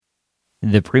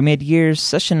The Pre-Med Years,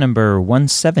 session number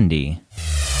 170.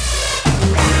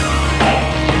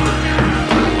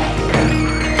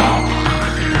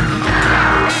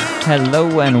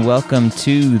 Hello and welcome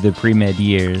to the Pre-Med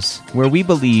Years, where we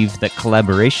believe that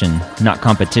collaboration, not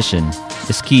competition,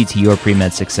 is key to your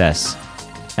pre-med success.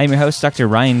 I'm your host, Dr.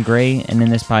 Ryan Gray, and in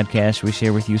this podcast, we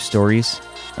share with you stories,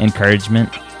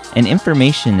 encouragement, and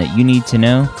information that you need to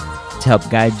know to help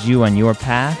guide you on your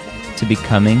path to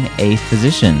becoming a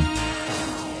physician.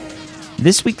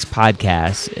 This week's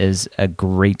podcast is a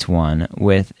great one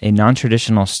with a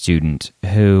non-traditional student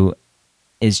who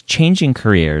is changing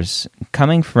careers,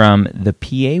 coming from the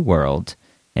PA world,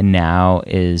 and now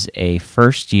is a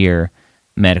first-year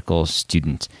medical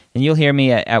student. And you'll hear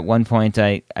me at one point,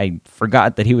 I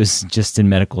forgot that he was just in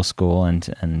medical school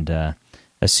and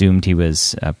assumed he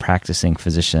was a practicing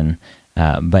physician,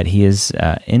 but he is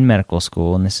in medical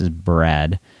school, and this is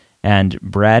Brad. And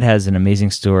Brad has an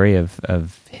amazing story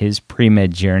of his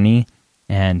pre-med journey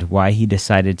and why he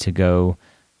decided to go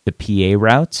the PA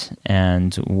route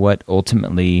and what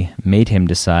ultimately made him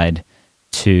decide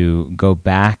to go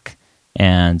back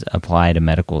and apply to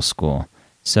medical school.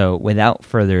 So without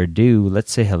further ado,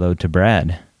 let's say hello to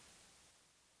Brad.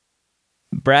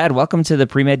 Brad, welcome to the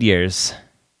Pre-Med Years.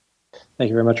 Thank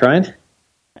you very much, Ryan.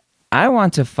 I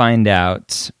want to find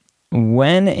out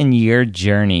when in your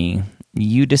journey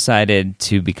you decided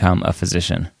to become a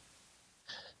physician.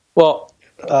 Well,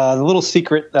 the little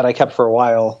secret that I kept for a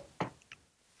while,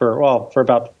 for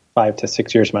about 5 to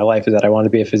 6 years of my life, is that I wanted to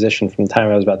be a physician from the time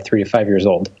I was about 3 to 5 years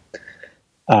old.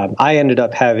 I ended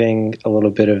up having a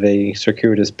little bit of a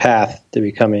circuitous path to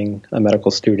becoming a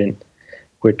medical student,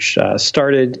 which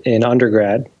started in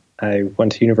undergrad. I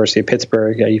went to University of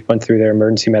Pittsburgh. I went through their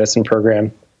emergency medicine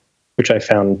program, which I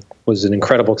found was an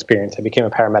incredible experience. I became a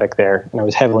paramedic there, and I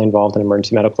was heavily involved in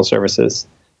emergency medical services.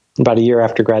 About a year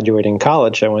after graduating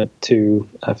college, I went to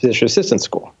a physician assistant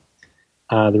school.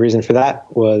 The reason for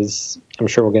that was, I'm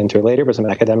sure we'll get into it later, but some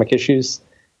academic issues.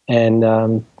 And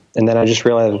then I just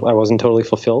realized I wasn't totally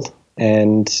fulfilled,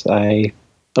 and I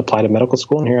applied to medical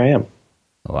school, and here I am.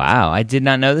 Wow, I did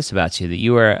not know this about you, that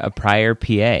you were a prior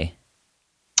PA.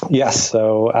 Yes,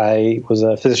 so I was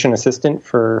a physician assistant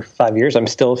for 5 years. I'm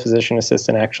still a physician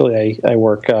assistant, actually. I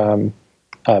work a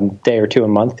day or two a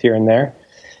month here and there.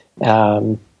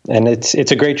 And it's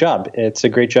a great job. It's a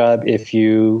great job if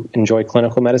you enjoy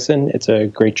clinical medicine. It's a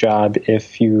great job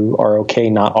if you are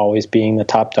okay not always being the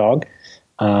top dog.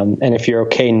 And if you're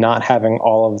okay not having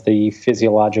all of the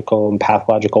physiological and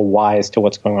pathological whys to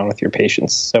what's going on with your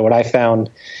patients. So what I found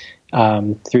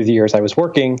through the years I was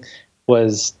working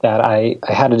was that I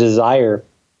had a desire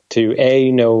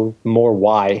to, know more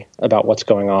why about what's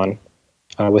going on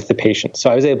with the patient. So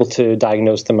I was able to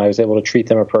diagnose them. I was able to treat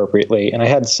them appropriately. And I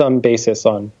had some basis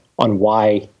on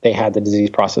why they had the disease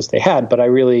process they had. But I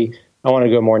wanted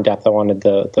to go more in depth. I wanted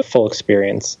the full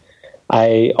experience.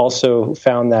 I also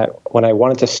found that when I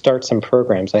wanted to start some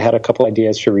programs, I had a couple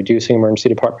ideas for reducing emergency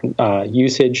department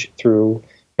usage through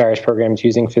various programs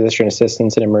using physician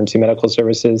assistants and emergency medical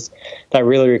services. That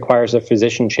really requires a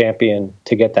physician champion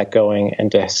to get that going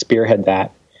and to spearhead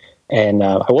that. And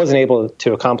I wasn't able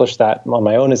to accomplish that on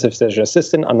my own as a physician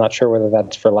assistant. I'm not sure whether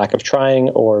that's for lack of trying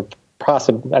or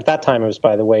possibly, at that time it was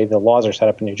by the way the laws are set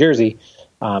up in New Jersey.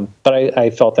 But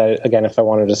I felt that, again, if I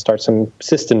wanted to start some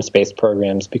systems-based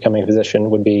programs, becoming a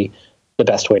physician would be the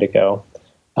best way to go.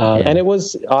 And it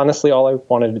was honestly all I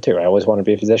wanted to do. I always wanted to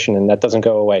be a physician, and that doesn't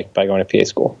go away by going to PA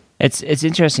school. It's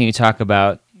interesting you talk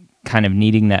about kind of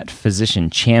needing that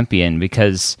physician champion,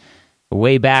 because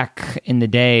way back in the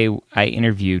day, I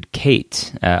interviewed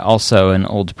Kate, also an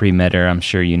old pre-medder. I'm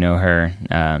sure you know her.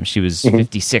 She was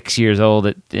 56 years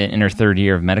old in her third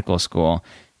year of medical school,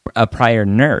 a prior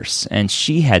nurse, and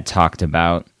she had talked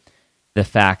about the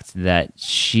fact that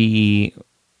she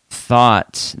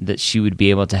thought that she would be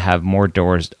able to have more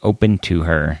doors open to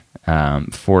her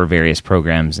for various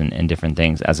programs and different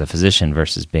things as a physician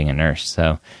versus being a nurse.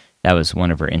 So that was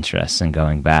one of her interests in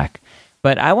going back.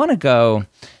 But I want to go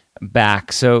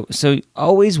back. So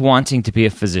always wanting to be a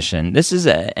physician. This is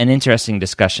an interesting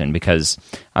discussion because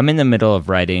I'm in the middle of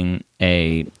writing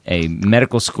a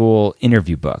medical school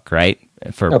interview book, right?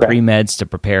 For pre-meds to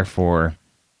prepare for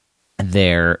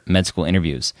their med school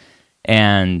interviews.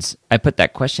 And I put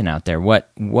that question out there.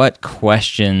 What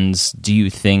questions do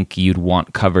you think you'd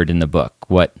want covered in the book?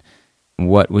 What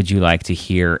would you like to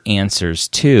hear answers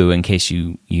to in case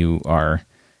you are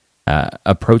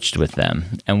approached with them?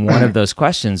 And one of those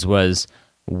questions was,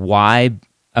 why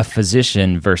a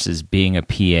physician versus being a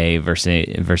PA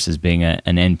versus being an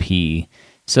NP?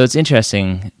 So it's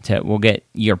interesting we'll get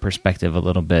your perspective a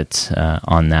little bit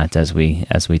on that as we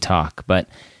talk. But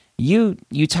you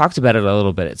talked about it a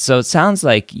little bit. So it sounds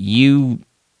like you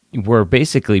were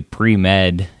basically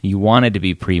pre-med. You wanted to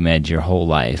be pre-med your whole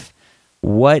life.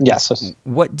 What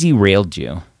derailed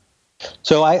you?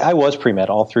 So I was pre-med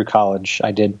all through college.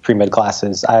 I did pre-med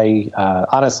classes. I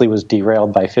honestly was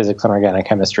derailed by physics and organic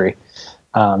chemistry.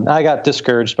 I got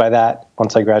discouraged by that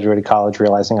once I graduated college,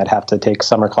 realizing I'd have to take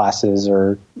summer classes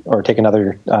or take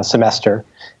another semester.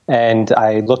 And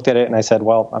I looked at it and I said,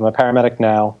 well, I'm a paramedic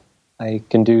now. I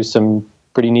can do some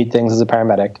pretty neat things as a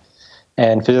paramedic.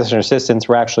 And physician assistants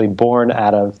were actually born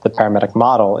out of the paramedic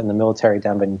model in the military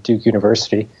down in Duke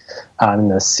University in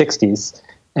the 60s.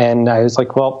 And I was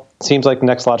like, well, it seems like the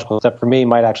next logical step for me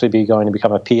might actually be going to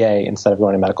become a PA instead of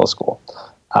going to medical school.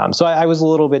 So I was a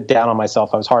little bit down on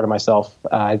myself. I was hard on myself.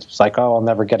 I was like, oh, I'll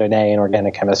never get an A in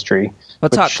organic chemistry,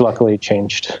 which luckily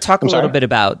changed. Talk a little bit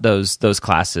about those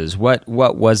classes. What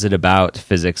was it about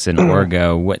physics and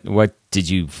Orgo? What did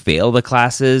you fail the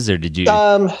classes, or did you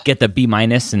get the B-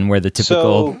 and were the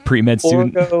typical pre-med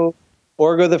student?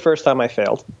 Orgo the first time I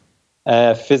failed.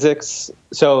 Physics.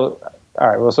 So, all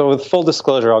right. Well, so with full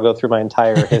disclosure, I'll go through my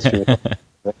entire history.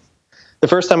 The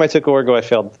first time I took Orgo, I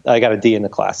failed. I got a D in the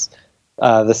class.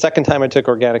 The second time I took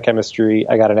organic chemistry,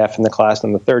 I got an F in the class.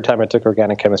 And the third time I took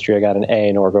organic chemistry, I got an A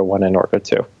in Orgo 1 and Orgo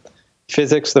 2.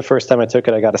 Physics, the first time I took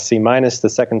it, I got a C-. The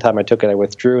second time I took it, I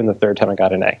withdrew. And the third time I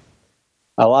got an A.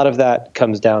 A lot of that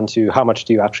comes down to how much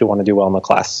do you actually want to do well in the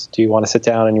class? Do you want to sit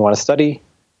down and you want to study?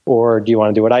 Or do you want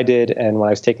to do what I did? And when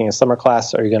I was taking a summer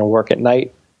class, are you going to work at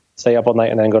night, stay up all night,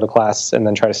 and then go to class and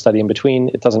then try to study in between?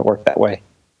 It doesn't work that way.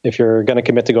 If you're going to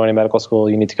commit to going to medical school,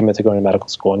 you need to commit to going to medical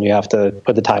school, and you have to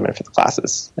put the time in for the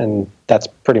classes. And that's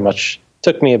pretty much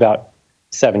took me about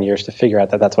 7 years to figure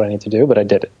out that that's what I need to do, but I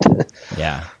did it.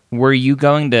 Yeah. Were you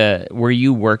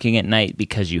working at night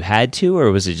because you had to,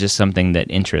 or was it just something that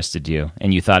interested you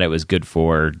and you thought it was good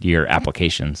for your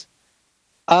applications?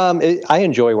 I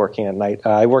enjoy working at night.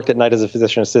 I worked at night as a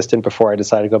physician assistant before I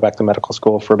decided to go back to medical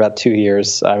school for about 2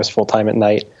 years. I was full-time at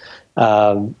night.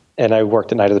 And I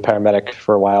worked at night as a paramedic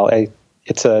for a while.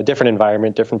 It's a different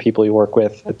environment, different people you work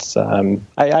with. It's I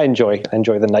enjoy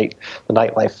the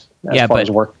nightlife as far as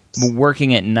work.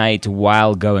 Working at night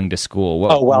while going to school.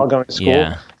 While going to school.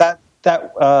 Yeah.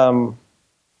 That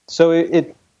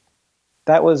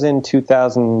was in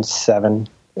 2007,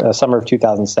 summer of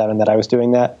 2007 that I was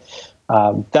doing that.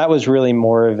 That was really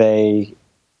more of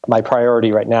my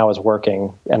priority right now is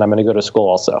working, and I'm going to go to school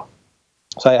also.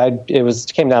 So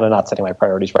it came down to not setting my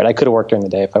priorities right. I could have worked during the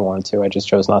day if I wanted to. I just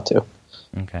chose not to.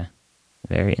 Okay.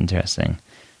 Very interesting.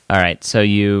 All right. So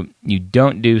you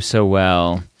don't do so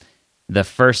well the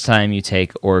first time you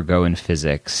take Orgo and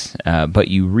physics, but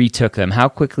you retook them. How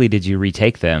quickly did you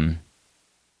retake them?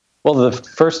 Well, the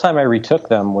first time I retook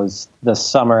them was the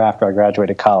summer after I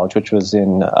graduated college, which was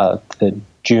in the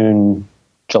June,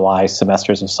 July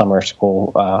semesters of summer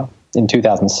school in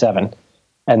 2007.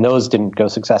 And those didn't go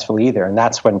successfully either. And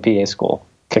that's when PA school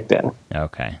kicked in.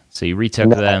 Okay. So you retook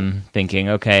them thinking,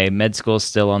 okay, med school's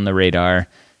still on the radar.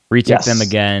 Retook them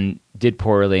again, did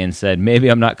poorly, and said, maybe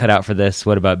I'm not cut out for this.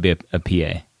 What about being a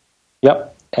PA?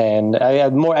 Yep. And I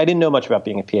didn't know much about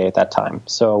being a PA at that time.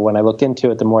 So when I looked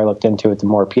into it, the more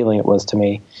appealing it was to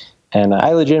me. And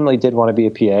I legitimately did want to be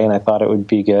a PA, and I thought it would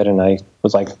be good. And I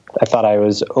thought I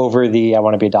was over the I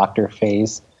want to be a doctor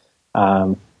phase.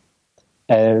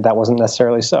 And that wasn't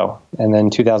necessarily so. And then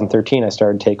 2013, I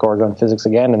started to take Orgo and physics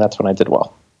again, and that's when I did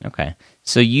well. Okay.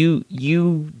 So you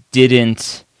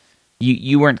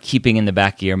weren't keeping in the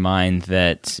back of your mind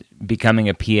that becoming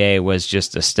a PA was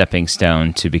just a stepping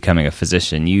stone to becoming a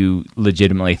physician. You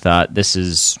legitimately thought this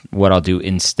is what I'll do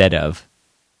instead of.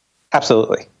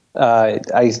 Absolutely.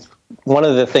 One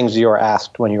of the things you are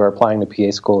asked when you are applying to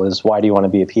PA school is, why do you want to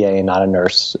be a PA and not a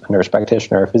nurse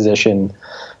practitioner, a physician?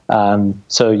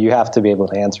 So you have to be able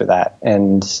to answer that.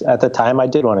 And at the time, I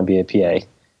did want to be a PA,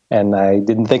 and I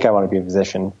didn't think I wanted to be a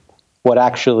physician. What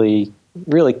actually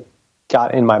really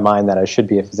got in my mind that I should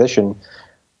be a physician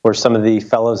were some of the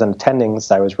fellows and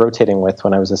attendings I was rotating with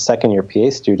when I was a second-year PA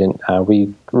student.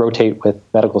 We rotate with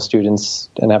medical students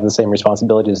and have the same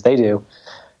responsibility as they do.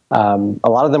 A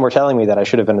lot of them were telling me that I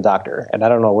should have been a doctor, and I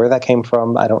don't know where that came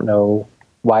from. I don't know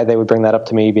why they would bring that up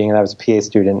to me, being that I was a PA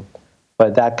student.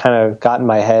 But that kind of got in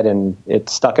my head, and it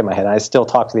stuck in my head. I still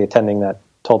talk to the attending that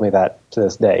told me that to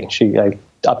this day. I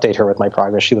update her with my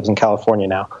progress. She lives in California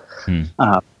now.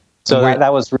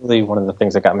 That was really one of the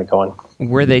things that got me going.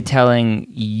 Were they telling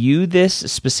you this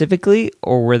specifically,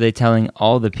 or were they telling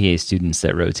all the PA students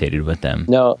that rotated with them?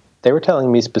 No, they were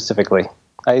telling me specifically.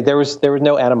 There was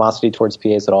no animosity towards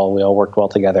PAs at all. We all worked well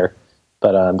together.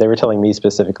 But they were telling me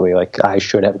specifically, like, I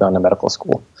should have gone to medical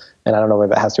school. And I don't know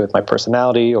whether that has to do with my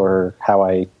personality or how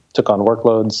I took on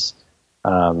workloads.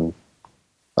 I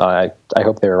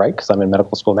hope they were right, because I'm in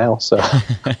medical school now. So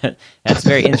that's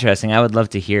very interesting. I would love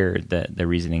to hear the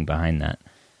reasoning behind that.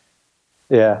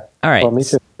 Yeah. All right. Well, me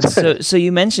too. so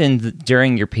you mentioned that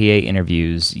during your PA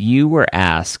interviews, you were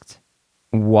asked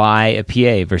why a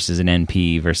PA versus an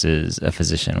NP versus a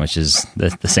physician, which is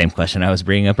the same question I was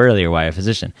bringing up earlier, why a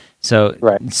physician. So,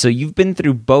 right. So you've been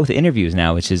through both interviews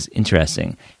now, which is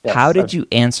interesting. Yes, how did you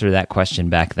answer that question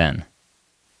back then?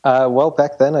 Well,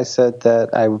 back then I said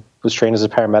that I was trained as a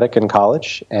paramedic in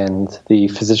college, and the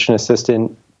physician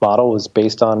assistant model was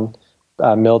based on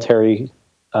military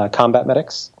combat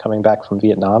medics coming back from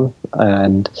Vietnam.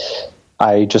 And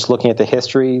I just looking at the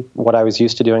history, what I was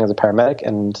used to doing as a paramedic,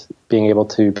 and being able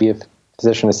to be a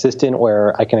physician assistant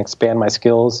where I can expand my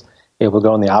skills, able to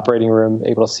go in the operating room,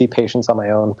 able to see patients on my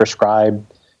own, prescribe,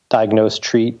 diagnose,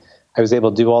 treat. I was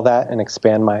able to do all that and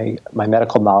expand my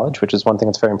medical knowledge, which is one thing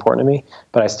that's very important to me.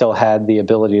 But I still had the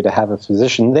ability to have a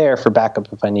physician there for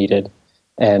backup if I needed,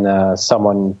 and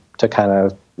someone to kind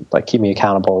of like keep me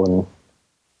accountable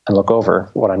and look over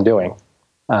what I'm doing.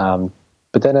 But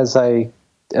then as I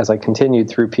continued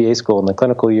through PA school in the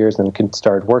clinical years and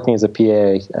started working as a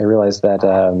PA, I realized that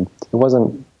it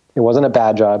wasn't a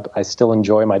bad job. I still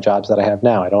enjoy my jobs that I have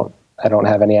now. I don't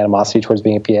have any animosity towards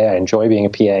being a PA. I enjoy being a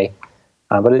PA.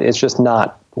 But it's just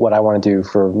not what I want to do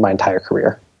for my entire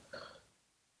career.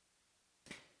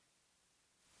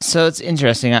 So it's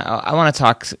interesting. I want to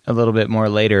talk a little bit more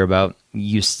later about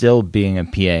you still being a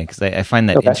PA, because I find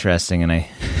that interesting, and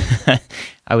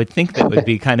I would think that would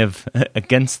be kind of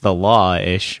against the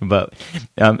law-ish, but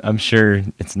I'm sure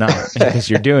it's not because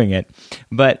you're doing it.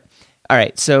 But all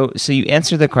right, so you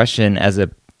answer the question as a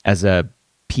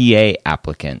PA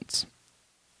applicant.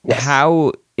 Yes.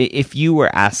 How, if you were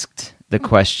asked the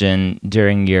question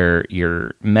during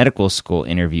your medical school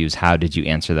interviews, how did you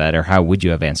answer that, or how would you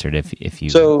have answered if you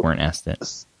weren't asked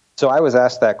it? So I was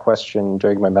asked that question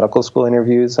during my medical school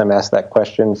interviews. I'm asked that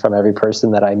question from every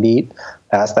person that I meet.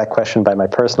 I asked that question by my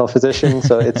personal physician.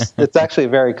 So it's actually a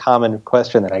very common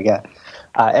question that I get.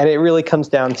 And it really comes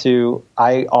down to,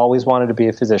 I always wanted to be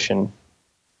a physician.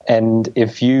 And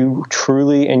if you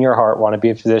truly in your heart want to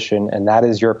be a physician, and that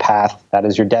is your path, that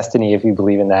is your destiny, if you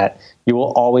believe in that, you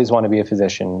will always want to be a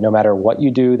physician. No matter what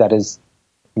you do that is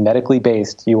medically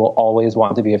based, you will always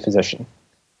want to be a physician.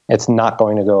 It's not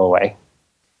going to go away.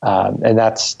 And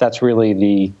that's really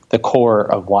the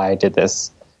core of why I did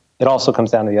this. It also comes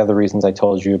down to the other reasons I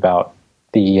told you about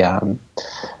the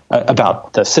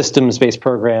systems-based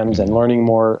programs and learning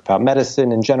more about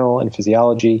medicine in general and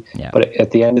physiology. Yeah. But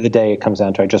at the end of the day, it comes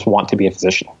down to I just want to be a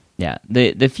physician. Yeah,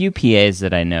 the few PAs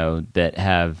that I know that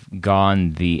have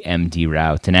gone the MD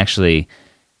route, and actually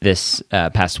this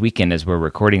past weekend as we're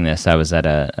recording this, I was at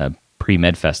a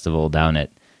pre-med festival down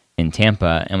in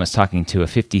Tampa and was talking to a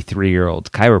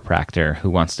 53-year-old chiropractor who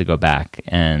wants to go back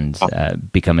and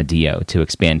become a DO to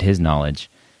expand his knowledge.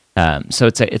 So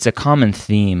it's a common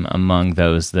theme among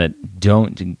those that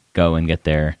don't go and get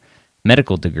their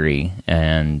medical degree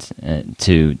and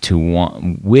to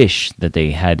wish that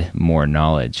they had more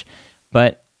knowledge.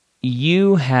 But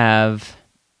you've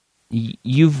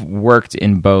worked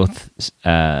in both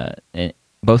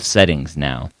settings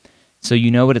now. So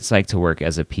you know what it's like to work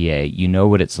as a PA. You know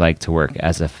what it's like to work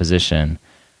as a physician.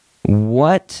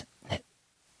 What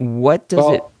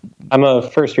does it? I'm a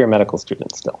first-year medical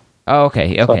student still. Oh,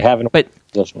 okay. So I haven't been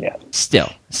a physician yet.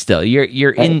 Still,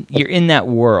 you're in that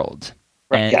world,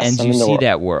 and, yes, and you see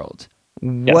that world.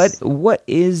 Yes. What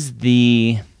is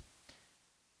the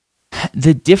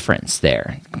difference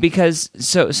there? Because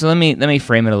so let me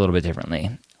frame it a little bit differently.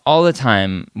 All the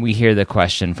time we hear the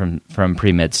question from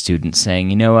pre-med students saying,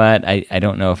 you know what, I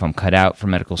don't know if I'm cut out for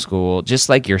medical school, just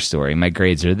like your story. My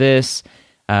grades are this.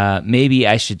 Maybe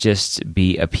I should just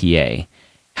be a PA.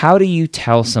 How do you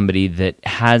tell somebody that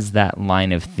has that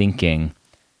line of thinking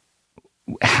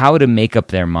how to make up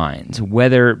their mind,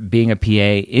 whether being a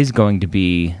PA is going to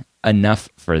be enough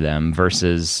for them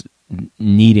versus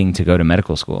needing to go to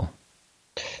medical school?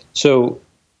 So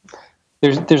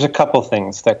there's a couple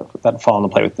things that fall into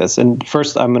play with this. And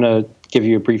first, I'm going to give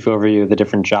you a brief overview of the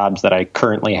different jobs that I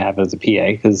currently have as a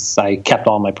PA, because I kept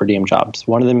all my per diem jobs.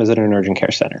 One of them is at an urgent care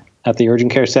center. At the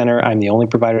urgent care center, I'm the only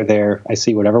provider there. I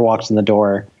see whatever walks in the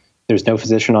door. There's no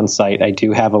physician on site. I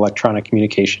do have electronic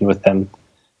communication with them,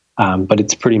 but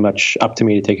it's pretty much up to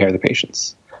me to take care of the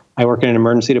patients. I work in an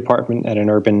emergency department at an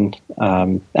urban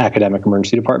academic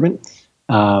emergency department.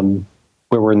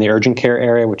 where we're in the urgent care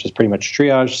area, which is pretty much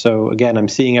triage. So again, I'm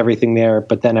seeing everything there,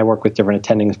 but then I work with different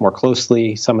attendings more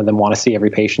closely. Some of them want to see every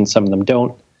patient, some of them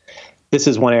don't. This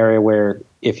is one area where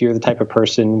if you're the type of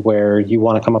person where you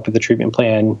want to come up with a treatment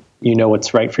plan, you know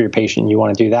what's right for your patient, you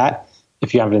want to do that.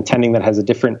 If you have an attending that has a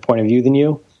different point of view than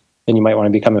you, then you might want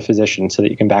to become a physician so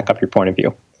that you can back up your point of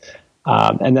view.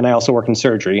 And then I also work in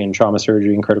surgery, in trauma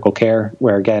surgery and critical care,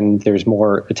 where again, there's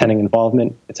more attending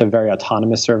involvement. It's a very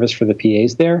autonomous service for the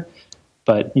PAs there,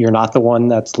 but you're not the one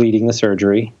that's leading the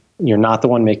surgery. You're not the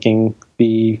one making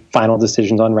the final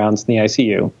decisions on rounds in the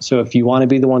ICU. So if you want to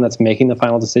be the one that's making the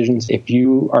final decisions, if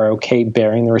you are okay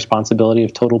bearing the responsibility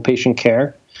of total patient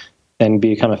care, then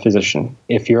become a physician.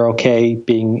 If you're okay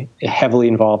being heavily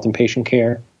involved in patient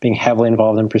care, being heavily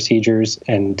involved in procedures,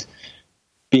 and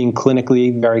being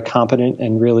clinically very competent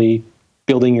and really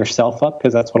building yourself up,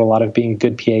 because that's what a lot of being a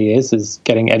good PA is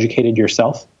getting educated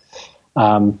yourself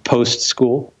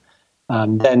post-school.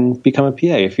 Then become a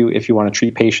PA. If you want to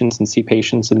treat patients and see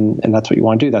patients and that's what you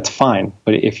want to do, that's fine.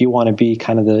 But if you want to be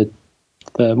kind of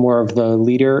the more of the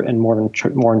leader and more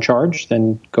in charge,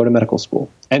 then go to medical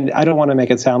school. And I don't want to make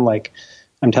it sound like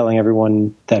I'm telling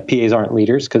everyone that PAs aren't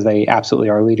leaders, because they absolutely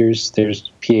are leaders.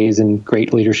 There's PAs in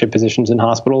great leadership positions in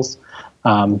hospitals.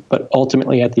 But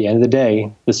ultimately, at the end of the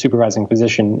day, the supervising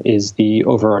physician is the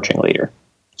overarching leader.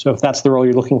 So if that's the role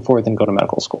you're looking for, then go to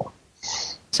medical school.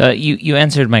 So you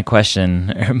answered my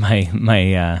question, or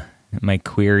my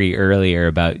query earlier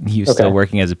about you still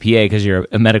working as a PA because you're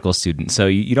a medical student. So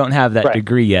you don't have that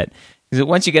degree yet. Because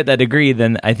once you get that degree,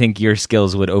 then I think your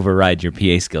skills would override your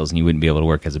PA skills, and you wouldn't be able to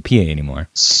work as a PA anymore.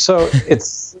 So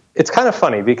it's kind of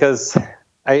funny because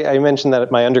I mentioned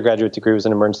that my undergraduate degree was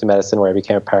in emergency medicine, where I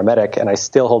became a paramedic, and I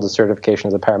still hold a certification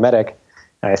as a paramedic,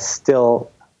 and I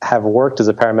still have worked as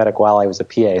a paramedic while I was a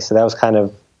PA. So that was kind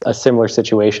of a similar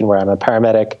situation where I'm a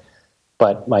paramedic,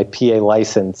 but my PA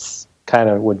license kind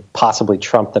of would possibly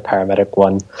trump the paramedic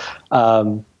one.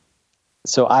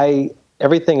 So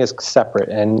everything is separate,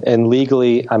 and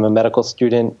legally I'm a medical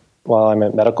student while I'm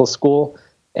at medical school,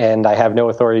 and I have no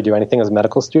authority to do anything as a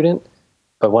medical student.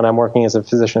 But when I'm working as a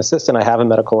physician assistant, I have a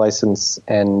medical license,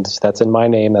 and that's in my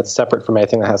name. That's separate from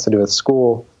anything that has to do with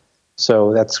school.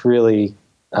 So that's really,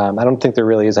 I don't think there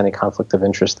really is any conflict of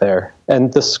interest there.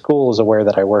 And the school is aware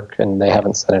that I work, and they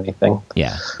haven't said anything.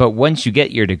 Yeah, but once you get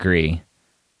your degree,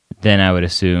 then I would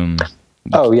assume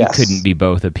you couldn't be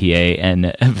both a PA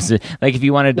and like if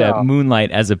you wanted to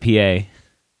moonlight as a PA.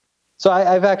 So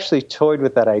I've actually toyed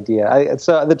with that idea.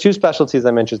 So the two specialties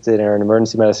I'm interested in are in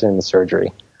emergency medicine and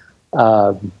surgery.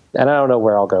 And I don't know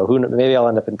where I'll go. Maybe I'll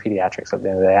end up in pediatrics at the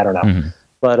end of the day. I don't know. Mm-hmm.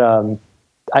 But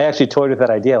I actually toyed with that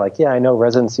idea. Like, I know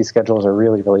residency schedules are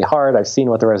really, really hard. I've seen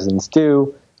what the residents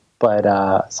do.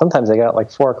 But sometimes I get out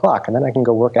like 4:00, and then I can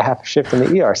go work a half a shift in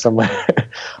the ER somewhere.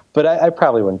 But I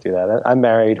probably wouldn't do that. I'm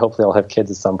married. Hopefully I'll have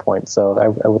kids at some point. So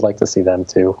I would like to see them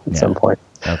too at some point.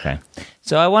 Okay.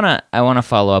 So I wanna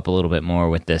follow up a little bit more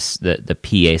with this the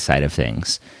PA side of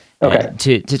things. Okay.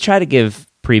 To try to give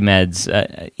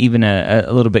pre-meds even a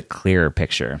little bit clearer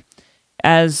picture.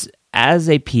 As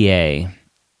a PA,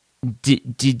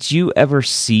 did you ever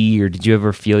see or did you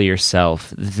ever feel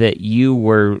yourself that you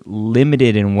were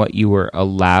limited in what you were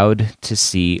allowed to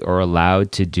see or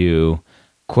allowed to do,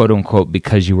 quote unquote,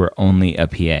 because you were only a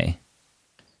PA?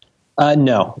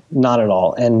 No, not at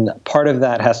all. And part of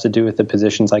that has to do with the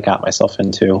positions I got myself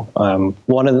into.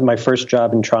 One of my first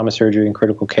job in trauma surgery and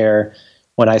critical care,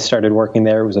 when I started working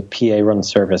there, it was a PA-run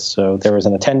service. So there was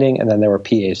an attending, and then there were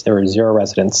PAs. There were 0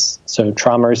 residents. So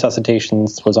trauma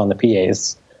resuscitations was on the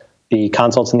PAs. The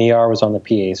consults in the ER was on the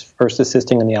PAs. First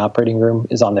assisting in the operating room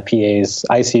is on the PAs.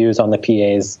 ICU is on the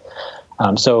PAs.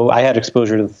 So I had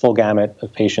exposure to the full gamut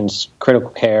of patients, critical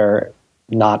care,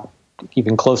 not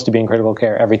even close to being critical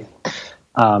care, everything,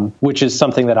 which is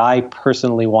something that I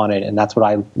personally wanted, and that's what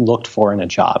I looked for in a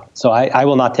job. So I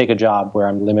will not take a job where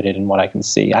I'm limited in what I can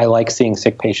see. I like seeing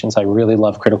sick patients. I really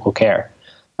love critical care.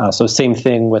 So same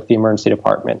thing with the emergency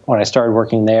department. When I started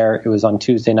working there, it was on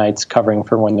Tuesday nights covering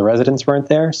for when the residents weren't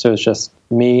there. So it's just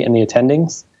me and the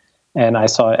attendings, and I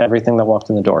saw everything that walked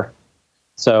in the door.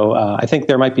 So I think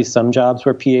there might be some jobs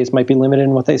where PAs might be limited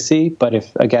in what they see, but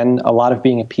again, a lot of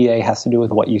being a PA has to do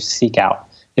with what you seek out.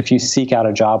 If you seek out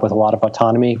a job with a lot of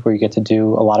autonomy where you get to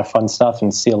do a lot of fun stuff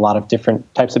and see a lot of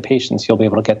different types of patients, you'll be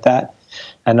able to get that.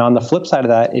 And on the flip side of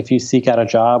that, if you seek out a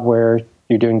job where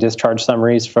you're doing discharge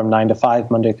summaries from 9 to 5,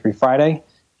 Monday through Friday,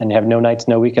 and you have no nights,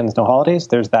 no weekends, no holidays,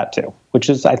 there's that too, which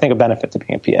is, I think, a benefit to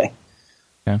being a PA.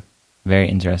 Okay. Very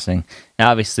interesting. Now,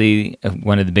 obviously,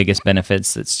 one of the biggest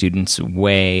benefits that students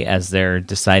weigh as they're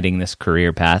deciding this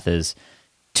career path is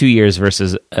 2 years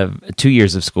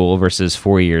of school versus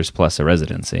 4 years plus a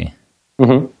residency.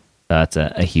 Mm-hmm. That's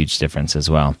a huge difference as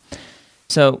well.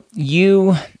 So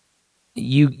you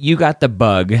got the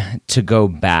bug to go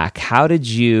back. How did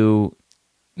you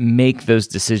make those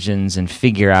decisions and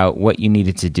figure out what you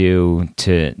needed to do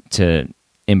to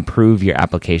improve your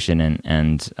application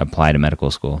and apply to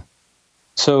medical school?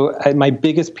 So my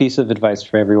biggest piece of advice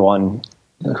for everyone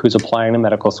who's applying to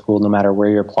medical school, no matter where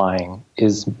you're applying,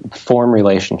 is form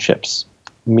relationships.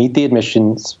 Meet the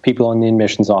admissions people in the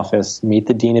admissions office, meet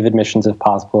the dean of admissions if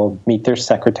possible, meet their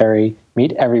secretary,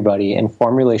 meet everybody, and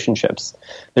form relationships.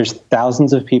 There's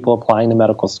thousands of people applying to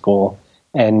medical school,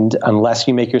 and unless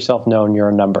you make yourself known, you're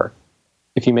a number.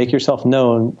 If you make yourself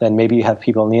known, then maybe you have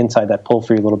people on the inside that pull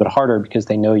for you a little bit harder because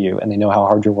they know you and they know how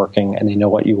hard you're working and they know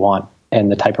what you want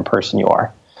and the type of person you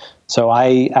are. So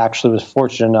I actually was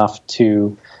fortunate enough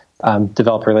to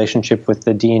develop a relationship with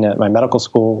the dean at my medical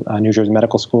school, New Jersey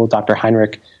Medical School, Dr.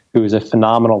 Heinrich, who is a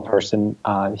phenomenal person.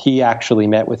 He actually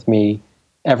met with me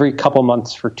every couple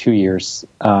months for 2 years,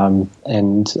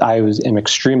 and I am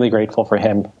extremely grateful for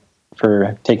him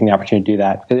for taking the opportunity to do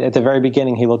that. At the very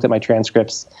beginning, he looked at my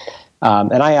transcripts,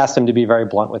 and I asked him to be very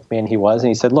blunt with me, and he was. And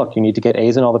he said, look, you need to get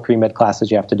A's in all the pre-med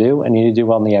classes you have to do, and you need to do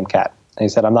well in the MCAT. And he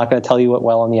said, I'm not going to tell you what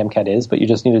well on the MCAT is, but you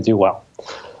just need to do well.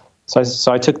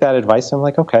 So I took that advice, and I'm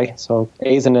like, okay, so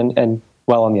A's and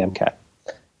well on the MCAT.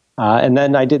 And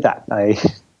then I did that.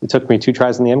 It took me 2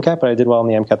 tries on the MCAT, but I did well on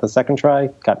the MCAT the second try,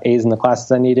 got A's in the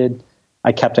classes I needed.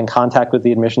 I kept in contact with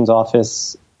the admissions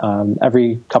office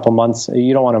every couple months.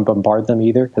 You don't want to bombard them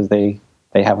either because they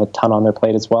have a ton on their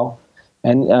plate as well.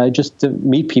 And just to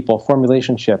meet people, form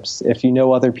relationships. If you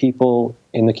know other people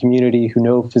in the community who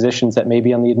know physicians that may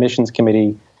be on the admissions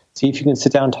committee, see if you can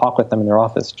sit down and talk with them in their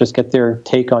office. Just get their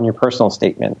take on your personal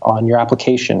statement, on your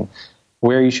application,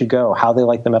 where you should go, how they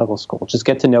like the medical school. Just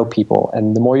get to know people.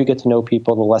 And the more you get to know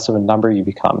people, the less of a number you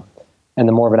become, and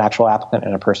the more of an actual applicant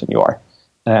and a person you are.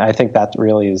 And I think that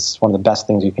really is one of the best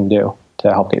things you can do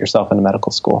to help get yourself into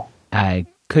medical school. I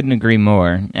couldn't agree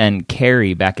more. And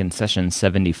Carrie, back in session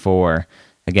 74,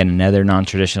 again, another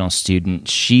non-traditional student,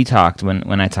 she talked,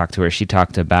 when I talked to her, she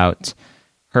talked about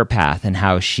her path and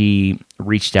how she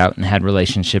reached out and had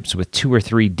relationships with 2 or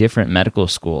 3 different medical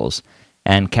schools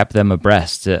and kept them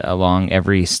abreast along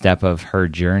every step of her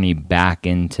journey back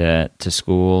into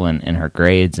school and her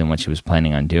grades and what she was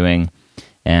planning on doing.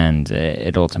 And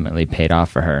it ultimately paid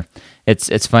off for her.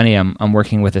 It's funny, I'm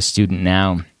working with a student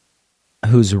now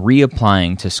who's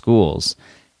reapplying to schools,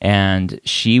 and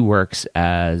she works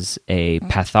as a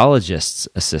pathologist's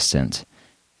assistant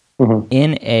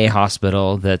in a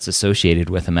hospital that's associated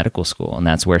with a medical school, and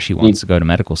that's where she wants to go to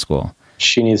medical school.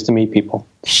 She needs to meet people.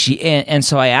 And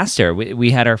so I asked her. We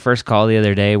had our first call the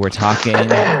other day. We're talking,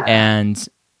 and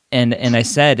I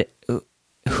said,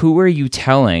 "Who are you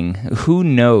telling? Who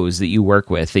knows that you work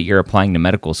with that you're applying to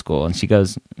medical school?" And she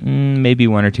goes, "Maybe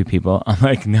 1 or 2 people." I'm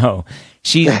like, "No."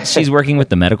 She's working with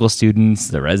the medical students,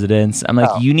 the residents. I'm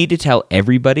like, You need to tell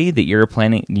everybody that you're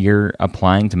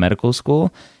applying to medical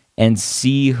school, and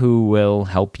see who will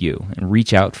help you and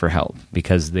reach out for help,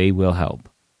 because they will help.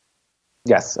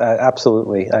 Yes,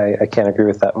 absolutely. I can't agree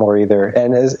with that more either.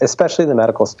 And especially the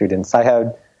medical students.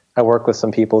 I work with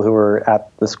some people who are at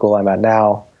the school I'm at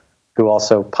now who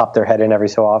also pop their head in every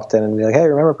so often and be like, hey,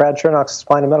 remember Brad Chernox is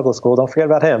applying to medical school? Don't forget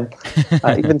about him.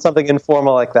 Even something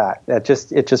informal like that. It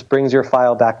just brings your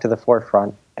file back to the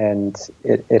forefront, and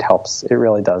it helps. It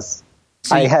really does.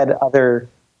 See, I had other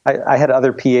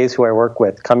PAs who I work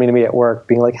with coming to me at work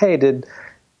being like, hey, do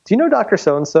you know Dr.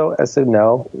 So-and-so? I said,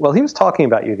 no. Well, he was talking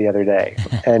about you the other day.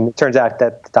 And it turns out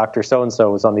that Dr. So-and-so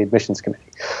was on the admissions committee.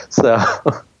 So,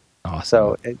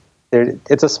 awesome. So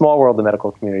it's a small world, the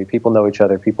medical community. People know each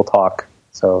other. People talk.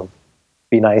 So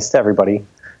be nice to everybody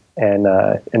and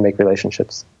make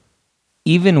relationships.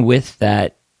 Even with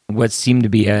that, what seemed to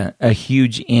be a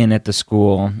huge in at the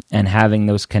school and having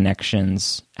those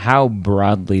connections, how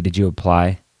broadly did you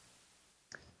apply?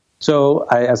 So,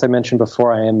 as I mentioned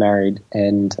before, I am married,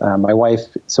 and my wife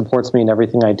supports me in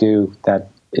everything I do that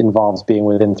involves being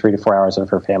within 3 to 4 hours of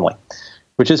her family,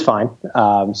 which is fine.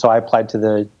 So I applied to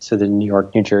the New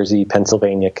York, New Jersey,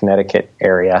 Pennsylvania, Connecticut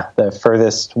area. The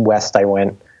furthest west I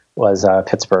went was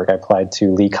Pittsburgh. I applied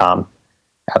to LECOM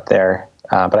out there.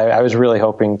 But I was really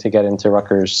hoping to get into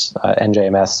Rutgers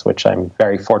NJMS, which I'm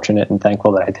very fortunate and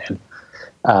thankful that I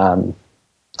did.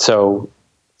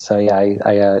 So yeah,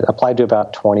 I applied to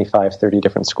about 25, 30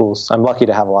 different schools. I'm lucky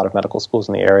to have a lot of medical schools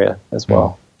in the area as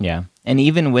well. Yeah. And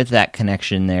even with that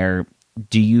connection there,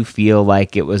 do you feel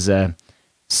like it was a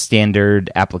standard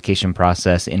application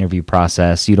process, interview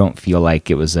process? You don't feel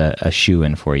like it was a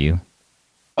shoo-in for you?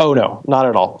 Oh, no, not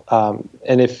at all.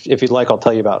 And if you'd like, I'll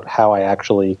tell you about how I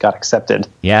actually got accepted.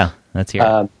 Yeah, let's hear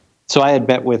it. So I had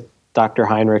met with Dr.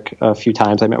 Heinrich a few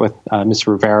times. I met with Ms.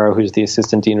 Rivero, who's the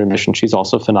assistant dean of admission. She's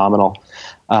also phenomenal.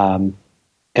 And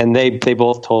they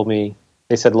both told me,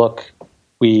 they said, look,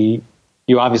 you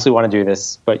obviously want to do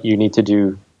this, but you need to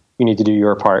do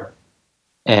your part.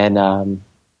 And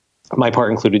my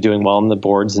part included doing well on the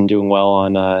boards and doing well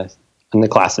on in the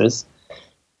classes.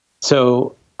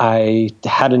 So I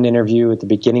had an interview at the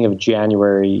beginning of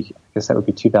January, I guess that would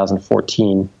be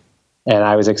 2014, and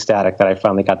I was ecstatic that I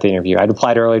finally got the interview. I'd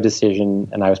applied early decision,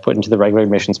 and I was put into the regular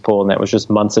admissions pool, and that was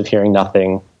just months of hearing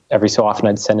nothing. Every so often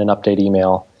I'd send an update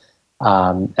email.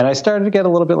 And I started to get a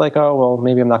little bit like, oh, well,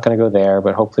 maybe I'm not going to go there,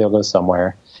 but hopefully I'll go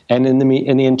somewhere. And in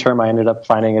the interim, I ended up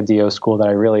finding a DO school that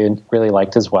I really, really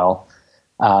liked as well.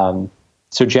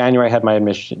 So January I had my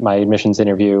admissions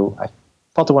interview. I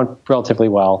felt it went relatively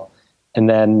well. And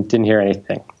then didn't hear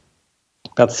anything.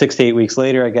 About 6 to 8 weeks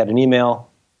later, I got an email.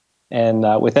 And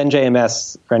with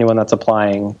NJMS, for anyone that's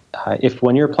applying,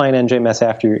 when you're applying NJMS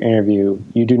after your interview,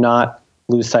 you do not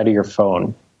lose sight of your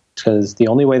phone, because the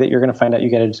only way that you're going to find out you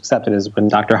get accepted is when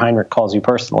Dr. Heinrich calls you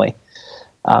personally.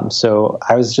 So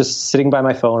I was just sitting by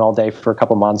my phone all day for a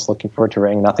couple months looking for it to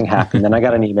ring. Nothing happened. Then I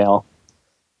got an email,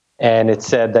 and it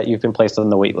said that you've been placed on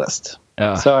the wait list.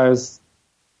 So I was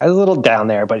a little down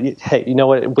there, but hey, you know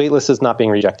what? Waitlist is not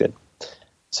being rejected.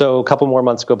 So a couple more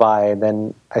months go by, and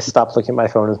then I stopped looking at my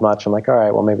phone as much. I'm like, all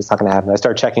right, well, maybe it's not going to happen. I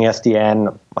started checking SDN.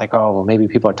 I'm like, oh, well, maybe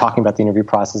people are talking about the interview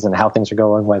process and how things are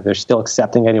going, whether they're still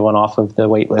accepting anyone off of the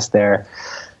wait list there,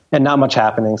 and not much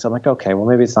happening. So I'm like, okay, well,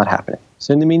 maybe it's not happening.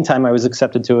 So in the meantime, I was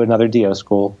accepted to another DO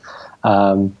school,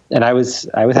 and I was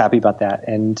happy about that.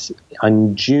 And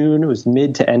on June, it was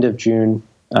mid to end of June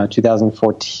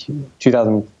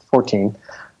 2014.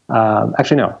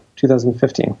 Actually, no,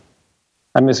 2015.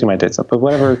 I'm missing my dates up, but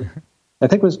whatever. I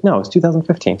think it was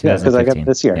 2015. Yeah, because I got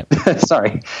this year. Yep.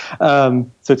 Sorry.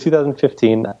 So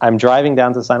 2015, I'm driving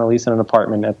down to sign a lease on an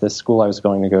apartment at the school I was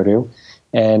going to go to,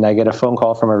 and I get a phone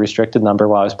call from a restricted number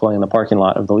while I was pulling in the parking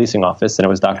lot of the leasing office, and it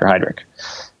was Dr. Heinrich.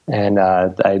 And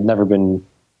I'd never been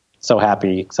so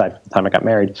happy, aside from the time I got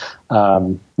married.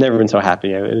 Never been so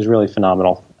happy. It was really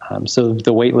phenomenal. So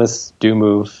the wait lists do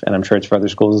move, and I'm sure it's for other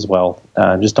schools as well.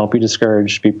 Just don't be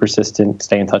discouraged. Be persistent.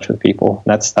 Stay in touch with people.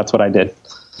 That's what I did.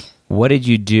 What did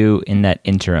you do in that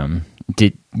interim?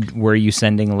 Were you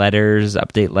sending letters,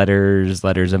 update letters,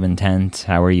 letters of intent?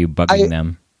 How were you bugging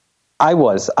them?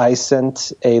 I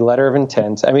sent a letter of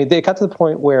intent. I mean, they got to the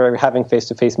point where having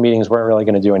face-to-face meetings weren't really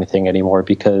going to do anything anymore,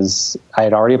 because I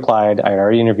had already applied, I had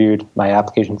already interviewed, my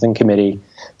application's in committee,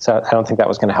 so I don't think that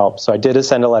was going to help. So I did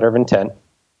send a letter of intent.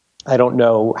 I don't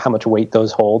know how much weight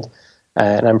those hold,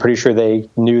 and I'm pretty sure they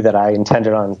knew that I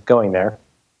intended on going there.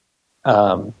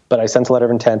 But I sent a letter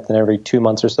of intent, and every 2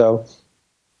 months or so,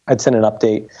 I'd send an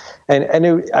update. And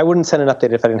I wouldn't send an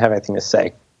update if I didn't have anything to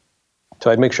say. So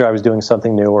I'd make sure I was doing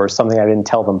something new or something I didn't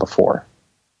tell them before.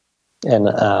 And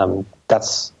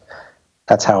that's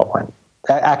how it went.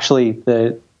 Actually,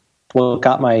 what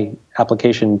got my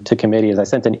application to committee is I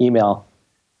sent an email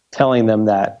telling them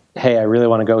that, hey, I really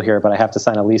want to go here, but I have to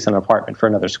sign a lease on an apartment for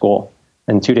another school.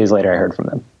 And 2 days later, I heard from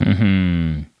them.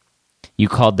 Mm-hmm. You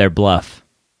called their bluff.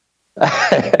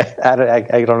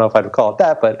 I don't know if I'd call it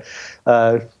that, but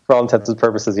for all intents and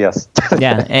purposes, yes.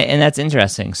 Yeah, and that's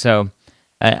interesting. So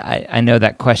I know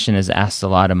that question is asked a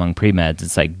lot among pre-meds.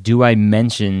 It's like, do I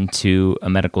mention to a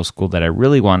medical school that I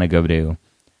really want to go to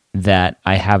that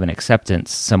I have an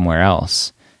acceptance somewhere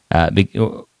else?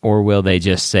 Or will they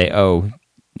just say, oh,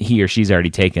 he or she's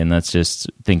already taken, let's just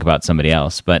think about somebody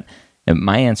else? But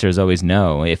my answer is always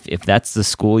no. If that's the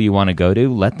school you want to go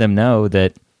to, let them know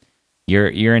that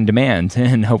you're in demand,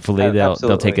 and hopefully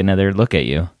they'll take another look at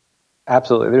you.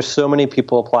 Absolutely. There's so many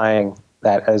people applying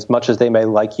that, as much as they may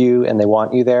like you and they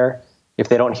want you there, if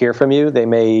they don't hear from you, they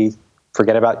may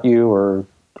forget about you,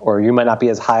 or you might not be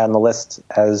as high on the list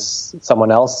as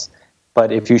someone else.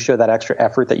 But if you show that extra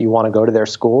effort that you want to go to their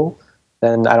school,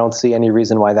 then I don't see any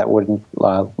reason why that wouldn't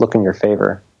look in your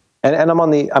favor. And I'm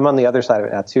on the other side of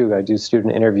it now too. I do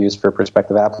student interviews for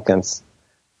prospective applicants,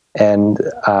 and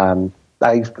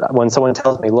when someone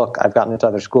tells me, "Look, I've gotten into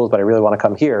other schools, but I really want to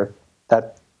come here,"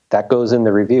 that goes in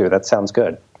the review. That sounds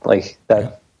good. Like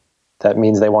that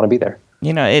means they want to be there.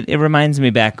 You know, it reminds me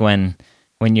back when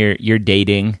you're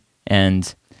dating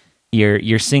and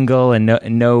you're single and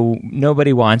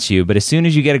nobody wants you, but as soon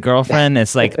as you get a girlfriend,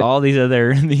 it's like all these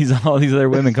other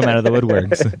women come out of the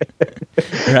woodworks,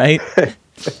 right?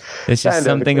 It's just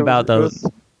something about those.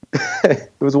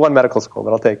 It was one medical school,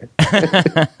 but I'll take it.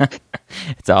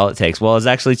 It's all it takes. Well, it's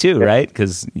actually two, right?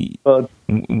 Because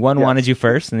one wanted you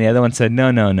first, and the other one said,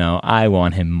 no, I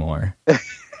want him more.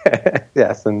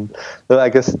 Yes, and I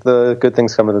guess the good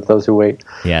things come with those who wait.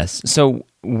 Yes. So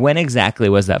when exactly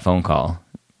was that phone call?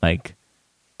 Like,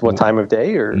 what time of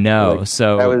day? Or no? Like,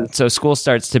 so school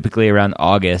starts typically around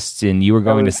August, and you were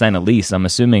going to sign a lease. I'm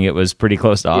assuming it was pretty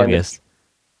close to August.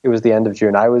 It was the end of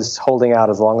June. I was holding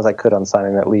out as long as I could on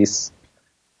signing that lease.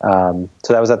 So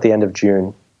that was at the end of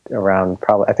June, around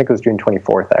probably, I think it was June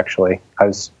 24th, actually. It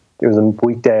was a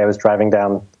weekday. I was driving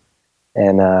down,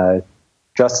 and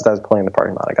just as I was pulling in the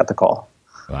parking lot, I got the call.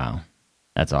 Wow.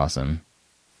 That's awesome.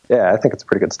 Yeah, I think it's a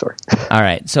pretty good story. All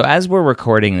right. So as we're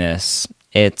recording this,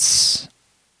 it's,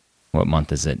 what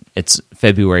month is it? It's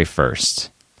February 1st.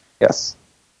 Yes.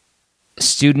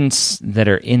 Students that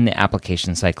are in the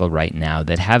application cycle right now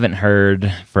that haven't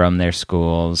heard from their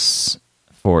schools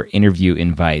for interview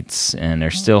invites and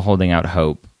are still holding out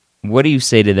hope, what do you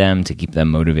say to them to keep them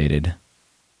motivated?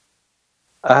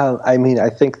 I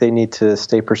think they need to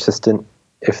stay persistent.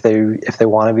 If they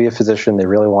want to be a physician, they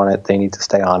really want it, they need to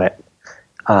stay on it.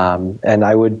 And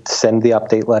I would send the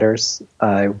update letters.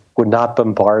 I would not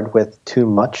bombard with too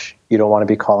much. You don't want to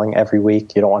be calling every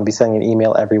week. You don't want to be sending an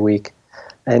email every week.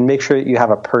 And make sure that you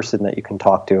have a person that you can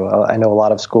talk to. I know a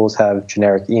lot of schools have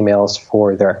generic emails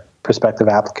for their prospective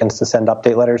applicants to send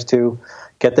update letters to.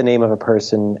 Get the name of a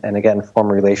person and, again,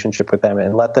 form a relationship with them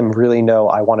and let them really know,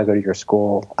 I want to go to your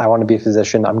school. I want to be a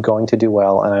physician. I'm going to do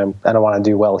well, and I want to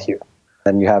do well here.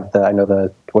 And you have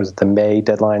the May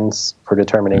deadlines for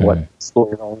determining what school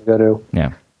you're going to go to.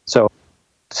 Yeah. So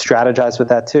strategize with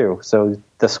that too. So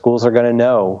the schools are going to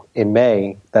know in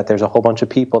May that there's a whole bunch of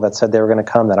people that said they were going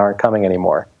to come that aren't coming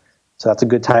anymore. So that's a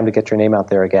good time to get your name out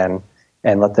there again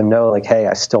and let them know, like, hey,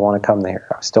 I still want to come there.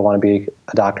 I still want to be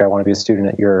a doctor. I want to be a student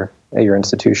at your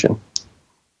institution.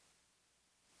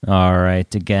 All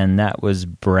right. Again, that was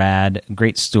Brad.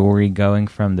 Great story going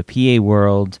from the PA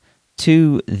world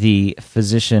to the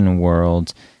physician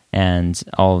world and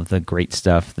all of the great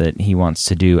stuff that he wants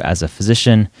to do as a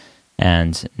physician.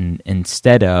 And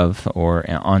instead of, or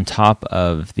on top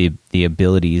of the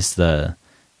abilities, the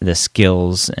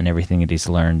skills and everything that he's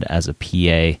learned as a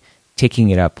PA, taking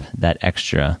it up that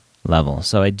extra level.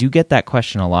 So I do get that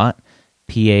question a lot,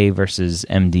 PA versus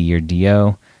MD or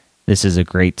DO. This is a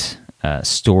great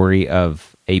story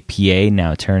of a PA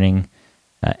now turning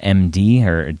MD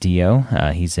or DO.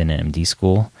 He's in an MD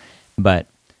school, but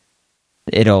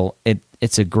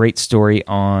it's a great story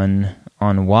on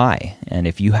why. And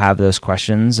if you have those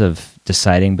questions of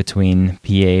deciding between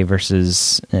PA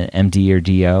versus MD or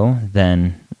DO,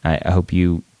 then I hope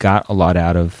you got a lot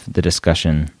out of the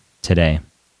discussion today.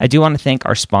 I do want to thank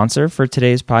our sponsor for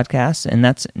today's podcast, and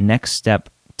that's Next Step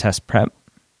Test Prep.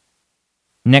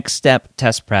 Next Step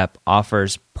Test Prep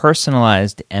offers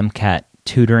personalized MCAT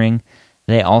tutoring.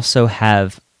 They also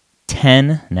have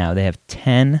 10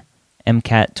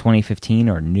 MCAT 2015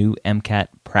 or new MCAT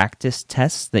practice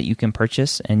tests that you can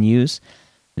purchase and use.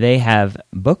 They have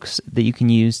books that you can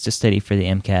use to study for the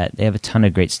MCAT. They have a ton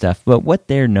of great stuff, but what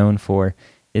they're known for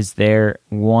is their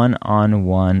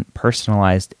one-on-one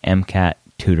personalized MCAT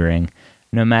tutoring.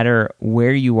 No matter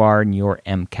where you are in your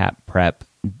MCAT prep,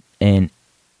 an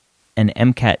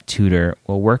MCAT tutor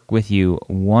will work with you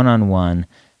one-on-one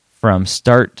from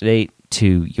start date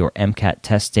to your MCAT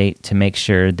test date to make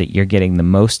sure that you're getting the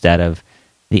most out of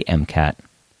the MCAT.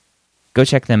 Go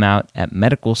check them out at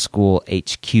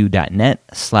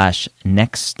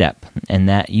medicalschoolhq.net/nextstep, and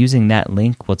that using that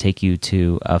link will take you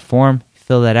to a form.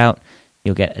 Fill that out.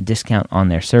 You'll get a discount on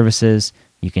their services.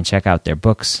 You can check out their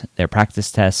books, their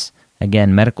practice tests.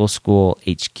 Again,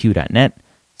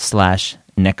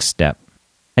 medicalschoolhq.net/nextstep.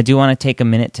 I do want to take a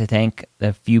minute to thank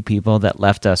the few people that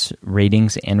left us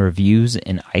ratings and reviews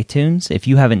in iTunes. If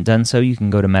you haven't done so, you can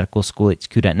go to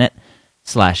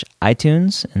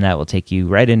medicalschoolhq.net/iTunes, and that will take you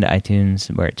right into iTunes,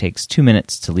 where it takes 2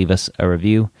 minutes to leave us a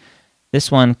review.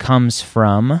 This one comes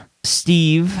from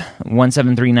Steve,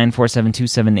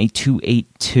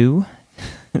 1739472788282,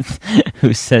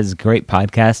 who says, great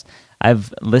podcast.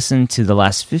 I've listened to the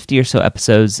last 50 or so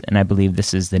episodes, and I believe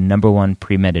this is the number one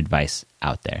pre-med advice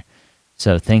out there.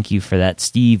 So thank you for that,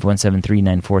 Steve,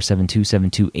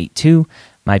 17394727282.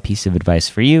 My piece of advice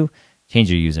for you,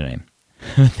 change your username.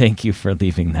 Thank you for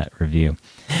leaving that review.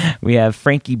 We have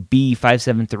Frankie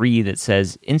B573 that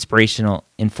says, inspirational,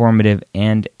 informative,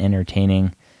 and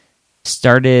entertaining.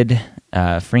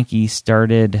 Frankie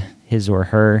started his or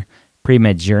her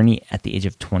pre-med journey at the age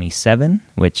of 27,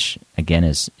 which, again,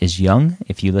 is young.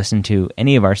 If you listen to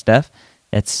any of our stuff,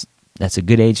 that's a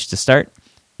good age to start.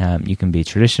 You can be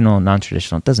traditional,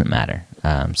 non-traditional, it doesn't matter.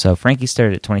 So Frankie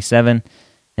started at 27,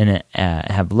 and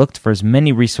have looked for as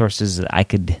many resources that I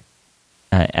could,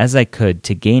 as I could,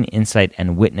 to gain insight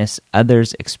and witness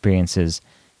others' experiences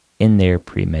in their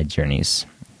pre-med journeys.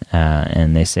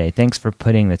 And they say, thanks for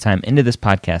putting the time into this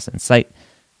podcast and site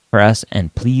for us,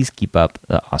 and please keep up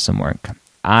the awesome work.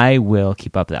 I will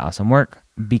keep up the awesome work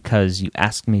because you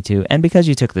asked me to, and because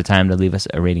you took the time to leave us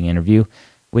a rating and review,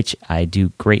 which I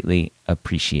do greatly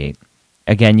appreciate.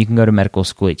 Again, you can go to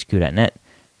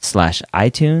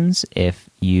medicalschoolhq.net/iTunes if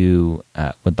you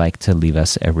would like to leave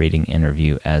us a rating and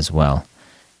review as well.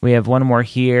 We have one more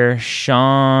here.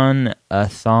 Shaunathon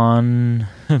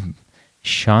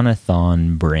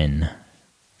Bryn,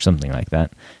 something like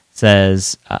that,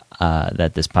 says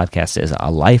that this podcast is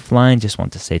a lifeline. Just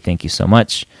want to say thank you so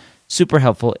much. Super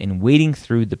helpful in wading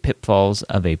through the pitfalls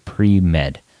of a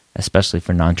pre-med, especially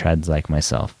for non-trads like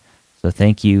myself. So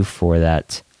thank you for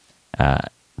that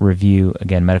review.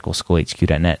 Again,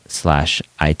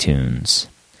 medicalschoolhq.net/iTunes.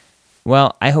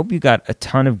 Well, I hope you got a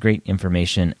ton of great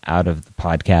information out of the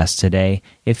podcast today.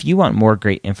 If you want more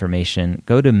great information,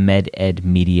 go to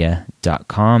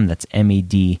mededmedia.com. That's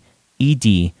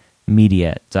MEDED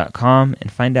media.com,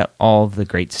 and find out all of the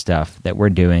great stuff that we're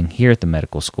doing here at the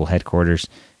medical school headquarters.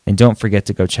 And don't forget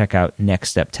to go check out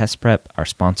Next Step Test Prep, our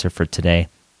sponsor for today,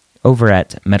 over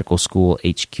at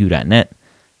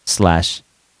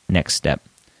medicalschoolhq.net/nextstep.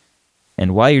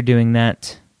 And while you're doing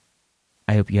that,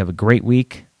 I hope you have a great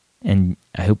week, and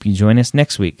I hope you join us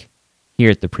next week here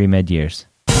at the Pre-Med Years.